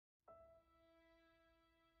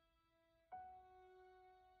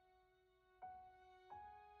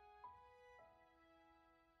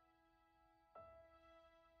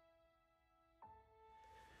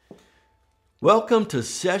Welcome to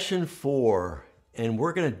session 4, and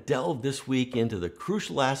we're going to delve this week into the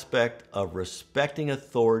crucial aspect of respecting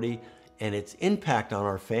authority and its impact on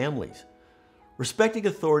our families. Respecting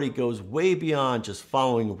authority goes way beyond just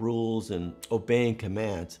following rules and obeying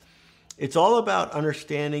commands. It's all about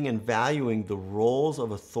understanding and valuing the roles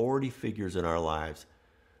of authority figures in our lives.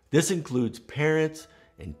 This includes parents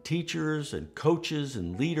and teachers and coaches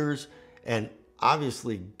and leaders and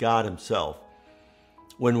obviously God Himself.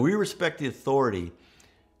 When we respect the authority,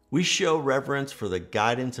 we show reverence for the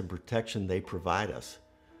guidance and protection they provide us.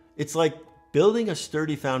 It's like building a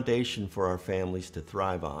sturdy foundation for our families to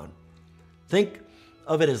thrive on. Think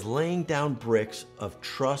of it as laying down bricks of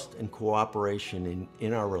trust and cooperation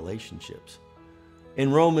in our relationships.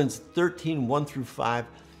 In Romans 13, 1 through 5,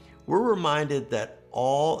 we're reminded that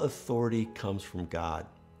all authority comes from God.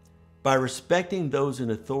 By respecting those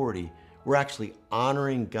in authority, we're actually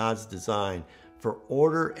honoring God's design for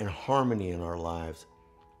order and harmony in our lives.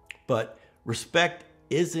 But respect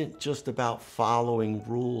isn't just about following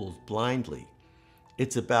rules blindly.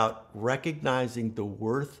 It's about recognizing the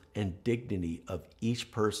worth and dignity of each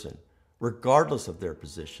person, regardless of their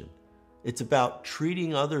position. It's about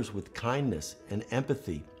treating others with kindness and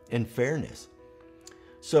empathy and fairness.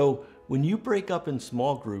 So when you break up in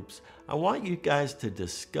small groups, I want you guys to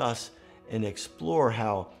discuss and explore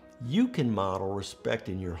how you can model respect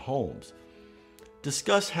in your homes.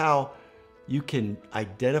 Discuss how you can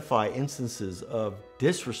identify instances of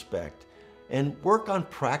disrespect and work on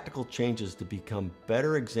practical changes to become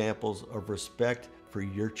better examples of respect for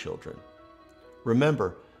your children.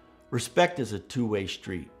 Remember, respect is a two-way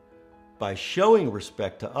street. By showing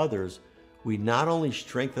respect to others, we not only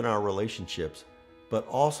strengthen our relationships, but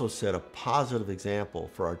also set a positive example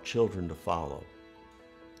for our children to follow.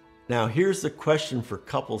 Now, here's the question for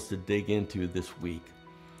couples to dig into this week.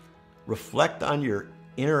 Reflect on your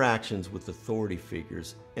interactions with authority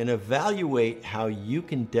figures and evaluate how you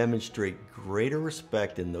can demonstrate greater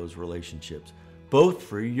respect in those relationships, both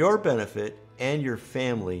for your benefit and your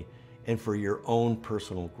family and for your own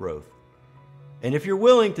personal growth. And if you're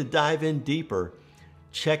willing to dive in deeper,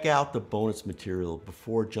 check out the bonus material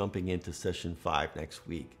before jumping into session 5 next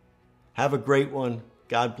week. Have a great one.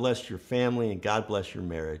 God bless your family and God bless your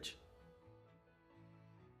marriage.